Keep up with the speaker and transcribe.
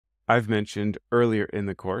I've mentioned earlier in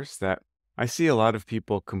the course that I see a lot of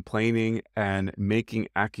people complaining and making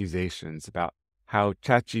accusations about how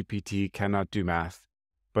ChatGPT cannot do math,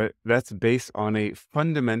 but that's based on a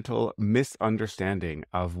fundamental misunderstanding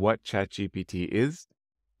of what ChatGPT is,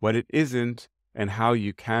 what it isn't, and how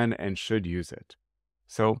you can and should use it.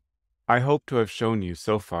 So, I hope to have shown you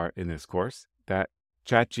so far in this course that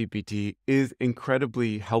ChatGPT is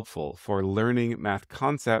incredibly helpful for learning math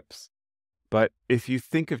concepts, but if you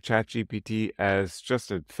think of ChatGPT as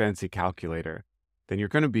just a fancy calculator, then you're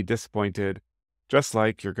going to be disappointed, just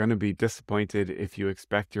like you're going to be disappointed if you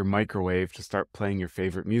expect your microwave to start playing your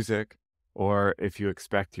favorite music, or if you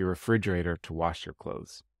expect your refrigerator to wash your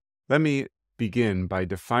clothes. Let me begin by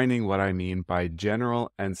defining what I mean by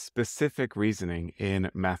general and specific reasoning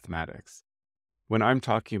in mathematics. When I'm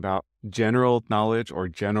talking about general knowledge or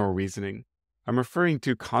general reasoning, I'm referring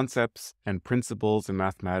to concepts and principles in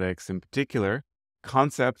mathematics, in particular,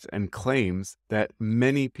 concepts and claims that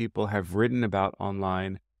many people have written about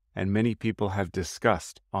online and many people have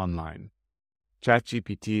discussed online.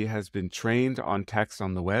 ChatGPT has been trained on text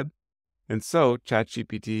on the web, and so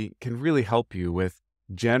ChatGPT can really help you with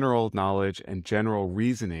general knowledge and general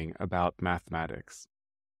reasoning about mathematics.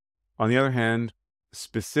 On the other hand,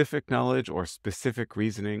 specific knowledge or specific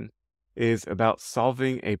reasoning is about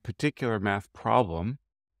solving a particular math problem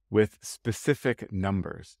with specific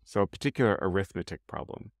numbers, so a particular arithmetic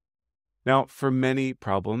problem. Now, for many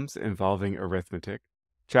problems involving arithmetic,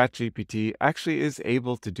 ChatGPT actually is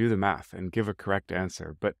able to do the math and give a correct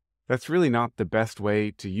answer, but that's really not the best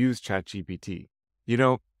way to use ChatGPT.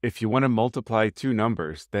 If you want to multiply two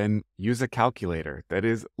numbers, then use a calculator. That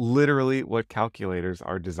is literally what calculators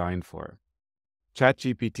are designed for.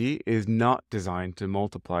 ChatGPT is not designed to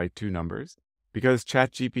multiply two numbers because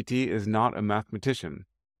ChatGPT is not a mathematician,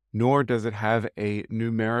 nor does it have a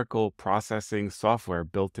numerical processing software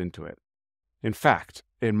built into it. In fact,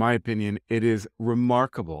 in my opinion, it is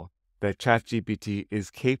remarkable that ChatGPT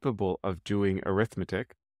is capable of doing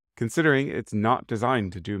arithmetic, considering it's not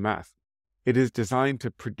designed to do math. It is designed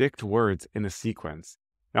to predict words in a sequence.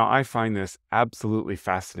 Now, I find this absolutely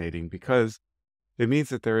fascinating because it means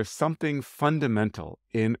that there is something fundamental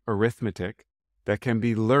in arithmetic that can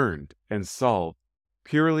be learned and solved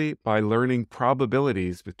purely by learning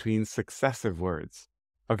probabilities between successive words.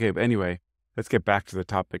 Okay, but anyway, let's get back to the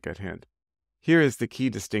topic at hand. Here is the key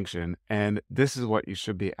distinction, and this is what you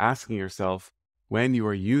should be asking yourself when you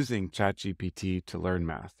are using ChatGPT to learn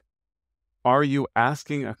math. Are you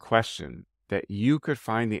asking a question that you could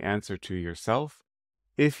find the answer to yourself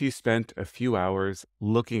if you spent a few hours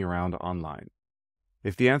looking around online?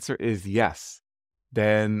 If the answer is yes,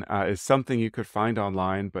 then it's something you could find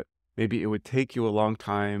online, but maybe it would take you a long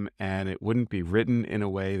time and it wouldn't be written in a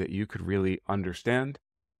way that you could really understand.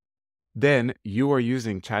 Then you are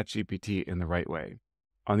using ChatGPT in the right way.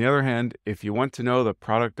 On the other hand, if you want to know the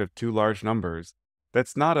product of two large numbers,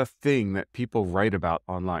 that's not a thing that people write about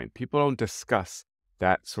online. People don't discuss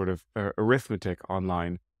that sort of arithmetic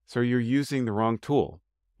online, so you're using the wrong tool.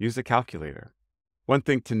 Use a calculator. One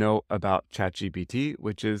thing to know about ChatGPT,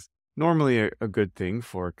 which is normally a good thing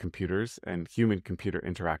for computers and human-computer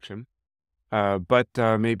interaction, but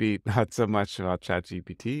maybe not so much about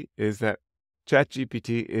ChatGPT, is that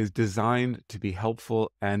ChatGPT is designed to be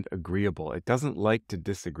helpful and agreeable. It doesn't like to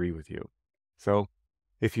disagree with you. So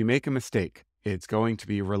if you make a mistake, it's going to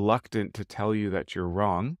be reluctant to tell you that you're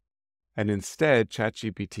wrong, and instead,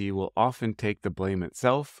 ChatGPT will often take the blame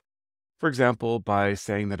itself. For example, by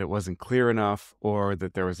saying that it wasn't clear enough or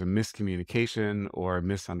that there was a miscommunication or a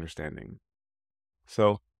misunderstanding.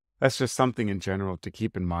 So that's just something in general to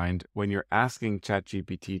keep in mind when you're asking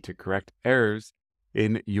ChatGPT to correct errors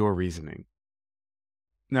in your reasoning.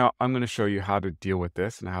 Now, I'm going to show you how to deal with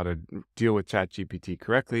this and how to deal with ChatGPT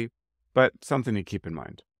correctly, but something to keep in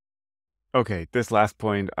mind. Okay, this last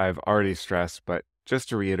point I've already stressed, but just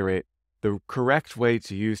to reiterate, the correct way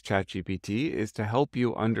to use ChatGPT is to help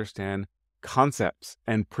you understand concepts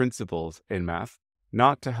and principles in math,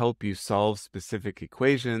 not to help you solve specific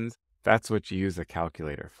equations. That's what you use a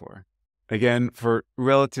calculator for. Again, for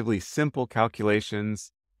relatively simple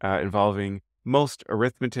calculations involving most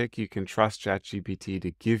arithmetic, you can trust ChatGPT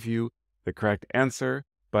to give you the correct answer.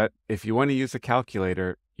 But if you want to use a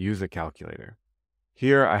calculator, use a calculator.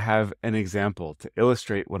 Here I have an example to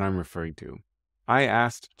illustrate what I'm referring to. I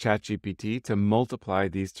asked ChatGPT to multiply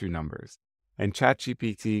these two numbers, and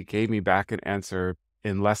ChatGPT gave me back an answer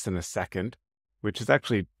in less than a second, which is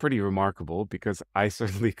actually pretty remarkable because I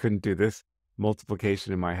certainly couldn't do this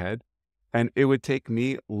multiplication in my head. And it would take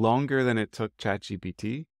me longer than it took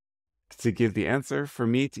ChatGPT to give the answer for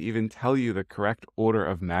me to even tell you the correct order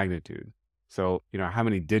of magnitude. So, how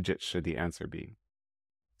many digits should the answer be?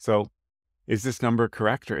 So, is this number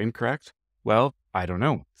correct or incorrect? Well, I don't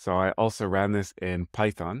know. So I also ran this in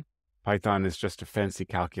Python. Python is just a fancy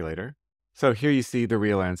calculator. So here you see the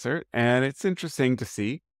real answer. And it's interesting to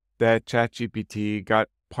see that ChatGPT got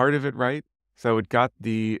part of it right. So it got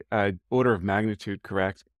the order of magnitude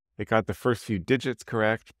correct. It got the first few digits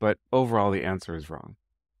correct, but overall the answer is wrong.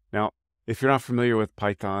 Now, if you're not familiar with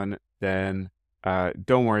Python, then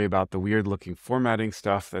don't worry about the weird looking formatting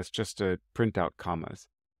stuff. That's just to print out commas.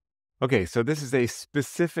 Okay, so this is a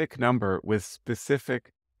specific number with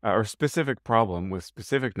specific or specific problem with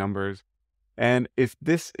specific numbers. And if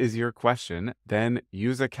this is your question, then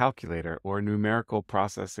use a calculator or numerical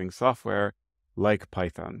processing software like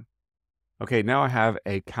Python. Okay, now I have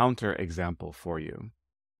a counter example for you.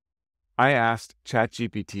 I asked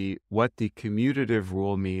ChatGPT what the commutative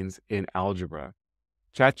rule means in algebra.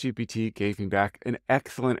 ChatGPT gave me back an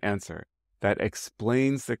excellent answer that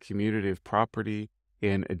explains the commutative property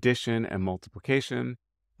in addition and multiplication,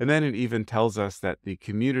 and then it even tells us that the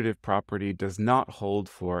commutative property does not hold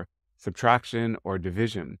for subtraction or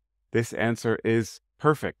division. This answer is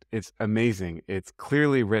perfect. It's amazing. It's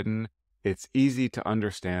clearly written. It's easy to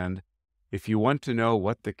understand. If you want to know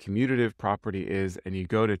what the commutative property is and you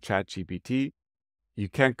go to ChatGPT, you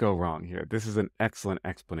can't go wrong here. This is an excellent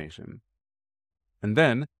explanation. And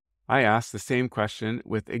then I asked the same question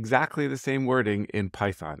with exactly the same wording in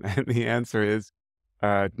Python. And the answer is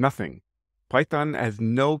nothing. Python has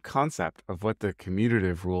no concept of what the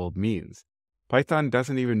commutative rule means. Python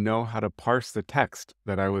doesn't even know how to parse the text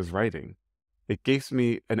that I was writing. It gives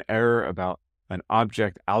me an error about an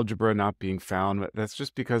object algebra not being found, but that's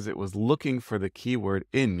just because it was looking for the keyword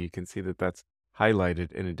in. You can see that that's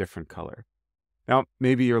highlighted in a different color. Now,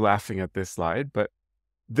 maybe you're laughing at this slide, but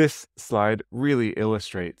this slide really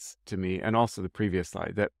illustrates to me, and also the previous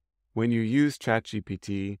slide, that when you use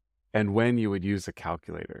ChatGPT and when you would use a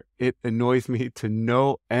calculator, it annoys me to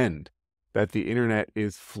no end that the internet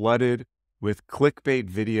is flooded with clickbait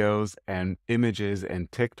videos and images and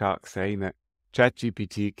TikTok saying that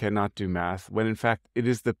ChatGPT cannot do math, when in fact it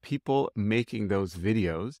is the people making those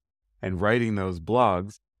videos and writing those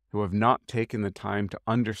blogs who have not taken the time to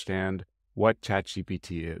understand what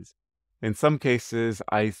ChatGPT is. In some cases,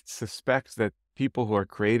 I suspect that people who are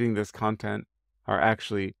creating this content are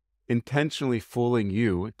actually intentionally fooling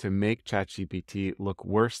you to make ChatGPT look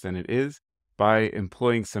worse than it is by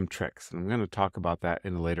employing some tricks. And I'm going to talk about that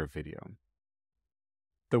in a later video.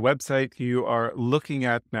 The website you are looking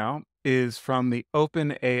at now is from the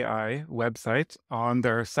OpenAI website on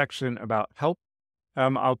their section about help.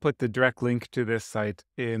 I'll put the direct link to this site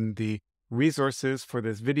in the resources for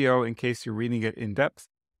this video in case you're reading it in depth.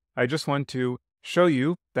 I just want to show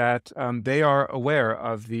you that they are aware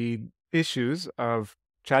of the issues of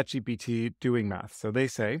ChatGPT doing math. So they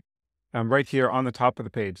say, right here on the top of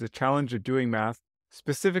the page, the challenge of doing math,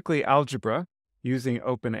 specifically algebra, using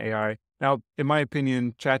OpenAI. Now, in my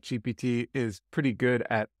opinion, ChatGPT is pretty good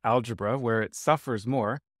at algebra. Where it suffers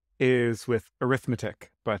more is with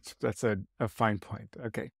arithmetic, but that's a fine point.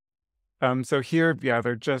 Okay. So here,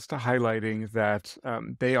 they're just highlighting that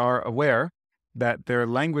they are aware that their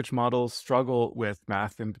language models struggle with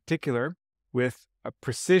math, in particular with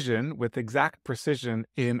exact precision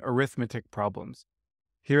in arithmetic problems.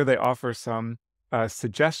 Here they offer some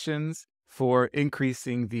suggestions for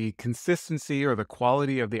increasing the consistency or the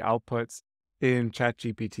quality of the outputs in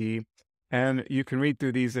ChatGPT. And you can read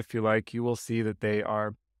through these if you like. You will see that they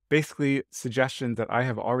are basically suggestions that I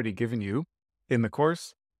have already given you in the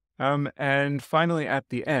course. And finally, at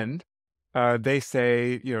the end, they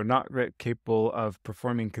say, not capable of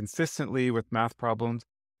performing consistently with math problems.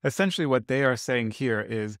 Essentially, what they are saying here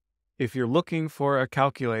is, if you're looking for a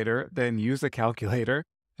calculator, then use a calculator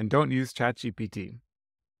and don't use ChatGPT.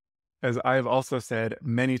 As I've also said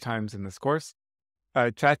many times in this course,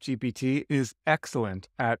 ChatGPT is excellent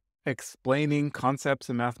at explaining concepts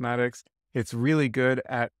in mathematics. It's really good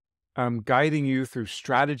at guiding you through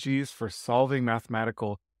strategies for solving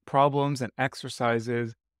mathematical problems and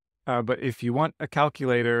exercises. But if you want a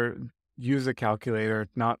calculator, use a calculator,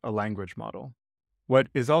 not a language model. What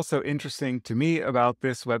is also interesting to me about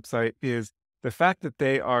this website is the fact that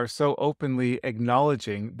they are so openly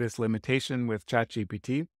acknowledging this limitation with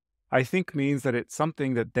ChatGPT. I think means that it's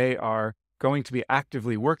something that they are going to be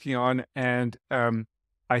actively working on. And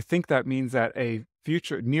I think that means that a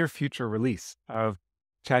near future release of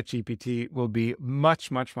ChatGPT will be much,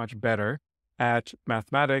 much, much better at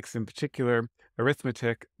mathematics, in particular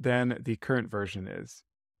arithmetic, than the current version is.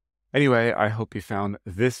 Anyway, I hope you found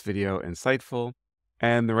this video insightful,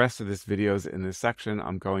 and the rest of this videos in this section,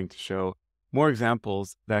 I'm going to show more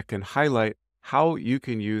examples that can highlight how you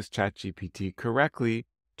can use ChatGPT correctly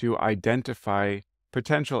to identify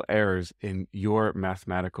potential errors in your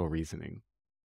mathematical reasoning.